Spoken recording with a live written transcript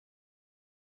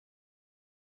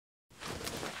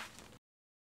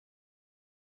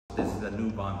the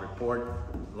New Bond Report,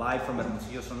 live from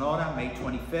Hermosillo, Sonora, May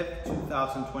 25th,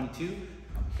 2022.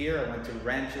 I'm here, I went to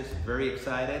Ranches, very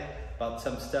excited about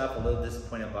some stuff, a little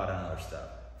disappointed about another stuff.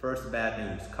 First, bad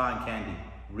news, cotton candy,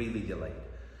 really delayed.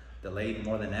 Delayed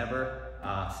more than ever.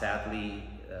 Sadly,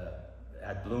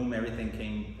 at Bloom, everything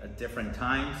came at different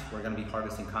times. We're gonna be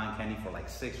harvesting cotton candy for like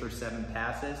 6 or 7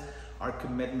 passes. Our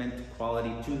commitment to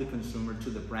quality, to the consumer,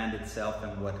 to the brand itself,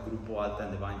 and what Grupo Alta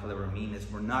and Divine Flavor mean is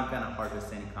we're not gonna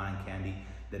harvest any cotton candy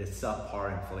that is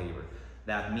subpar in flavor.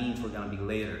 That means we're gonna be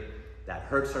later. That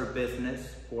hurts our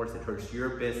business, of course, it hurts your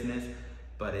business,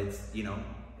 but it's, you know,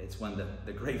 it's when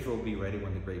the grapes will be ready,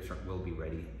 when the grapes will be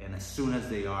ready. And as soon as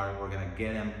they are, we're gonna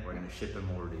get them, we're gonna ship them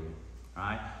over to you, all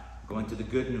right? Going to the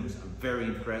good news, I'm very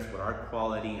impressed with our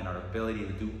quality and our ability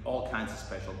to do all kinds of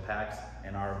special packs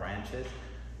in our ranches.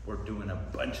 We're doing a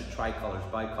bunch of tricolors,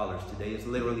 bicolors. Today is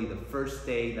literally the first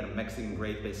day that a Mexican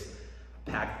grape is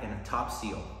packed in a top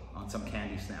seal on some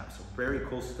candy snaps. So very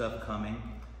cool stuff coming.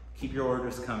 Keep your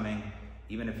orders coming.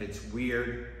 Even if it's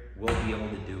weird, we'll be able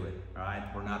to do it, all right?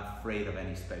 We're not afraid of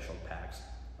any special packs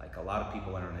like a lot of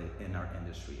people in our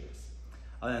industry is.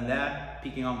 Other than that,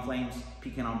 peaking on flames,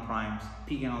 peaking on primes,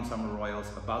 peaking on summer royals,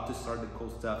 about to start the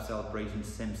cool stuff, Celebrations,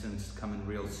 Simpsons coming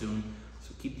real soon.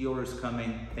 So keep the orders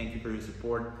coming. Thank you for your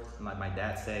support. And like my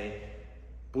dad say,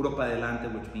 puro pa adelante,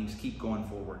 which means keep going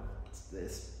forward. It's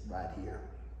this right here.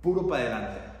 Puro pa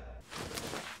adelante.